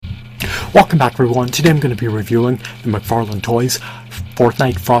Welcome back everyone. Today I'm going to be reviewing the McFarlane Toys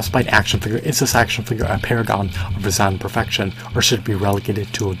Fortnite Frostbite action figure. Is this action figure a paragon of resounding perfection, or should it be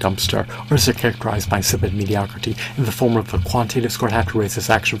relegated to a dumpster, or is it characterized by insipid mediocrity? In the form of a quantitative score, I'd have to raise this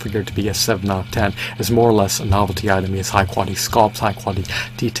action figure to be a 7 out of 10. It's more or less a novelty item. He has high quality sculpts, high quality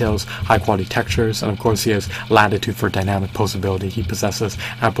details, high quality textures, and of course he has latitude for dynamic posability. He possesses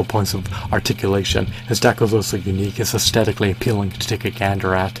ample points of articulation. His deck is also unique. It's aesthetically appealing to take a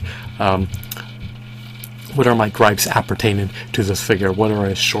gander at. What are my gripes appertaining to this figure? What are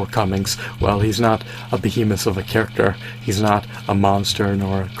his shortcomings? Well, he's not a behemoth of a character. He's not a monster,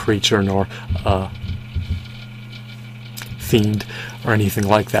 nor a creature, nor a fiend, or anything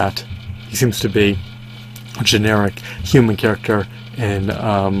like that. He seems to be a generic human character in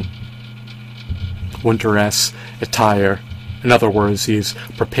winter-esque attire. In other words, he's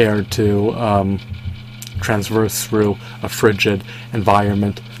prepared to transverse through a frigid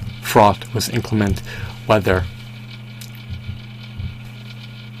environment fraught with inclement weather.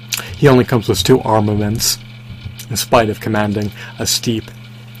 He only comes with 2 armaments, in spite of commanding a steep,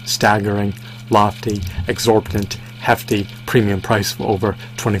 staggering, lofty, exorbitant, hefty premium price of over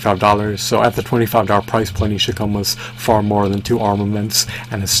 $25. So at the $25 price point, he should come with far more than 2 armaments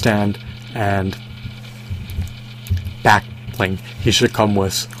and a stand and back bling. He should come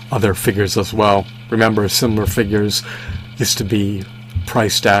with other figures as well. Remember, similar figures used to be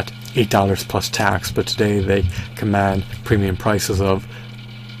priced at $8 plus tax, but today they command premium prices of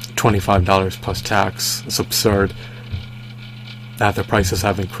 $25 plus tax. It's absurd that the prices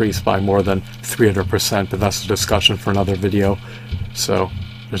have increased by more than 300%, but that's a discussion for another video, so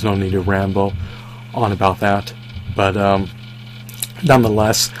there's no need to ramble on about that. But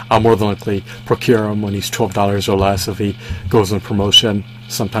nonetheless, I'll more than likely procure him when he's $12 or less. If he goes on promotion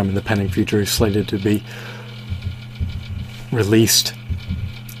sometime in the pending future, he's slated to be released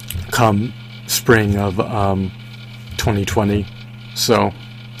come spring of 2020. So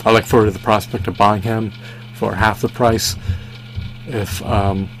I look forward to the prospect of buying him for half the price if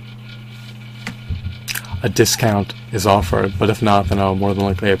a discount is offered, but if not, then I'll more than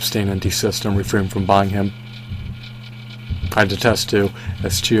likely abstain and desist and refrain from buying him. I detest to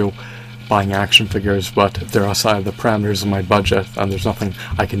eschew buying action figures, but if they're outside of the parameters of my budget, then there's nothing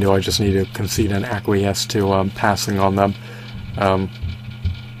I can do. I just need to concede and acquiesce to passing on them.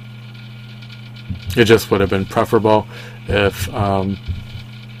 It just would have been preferable if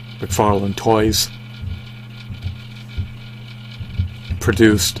McFarlane Toys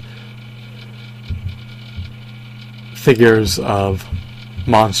produced figures of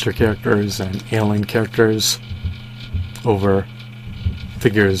monster characters and alien characters over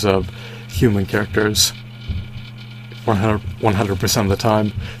figures of human characters 100% of the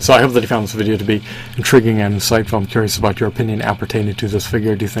time. So I hope that you found this video to be intriguing and insightful. I'm curious about your opinion appertaining to this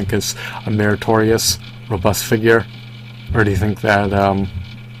figure. Do you think it's a meritorious, robust figure? Or do you think that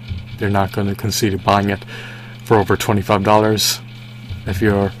you're not going to concede to buying it for over $25? If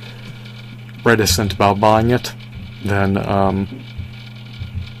you're reticent about buying it, then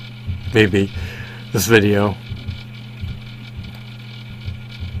maybe this video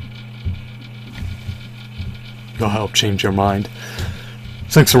will help change your mind.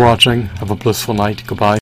 Thanks for watching. Have a blissful night. Goodbye.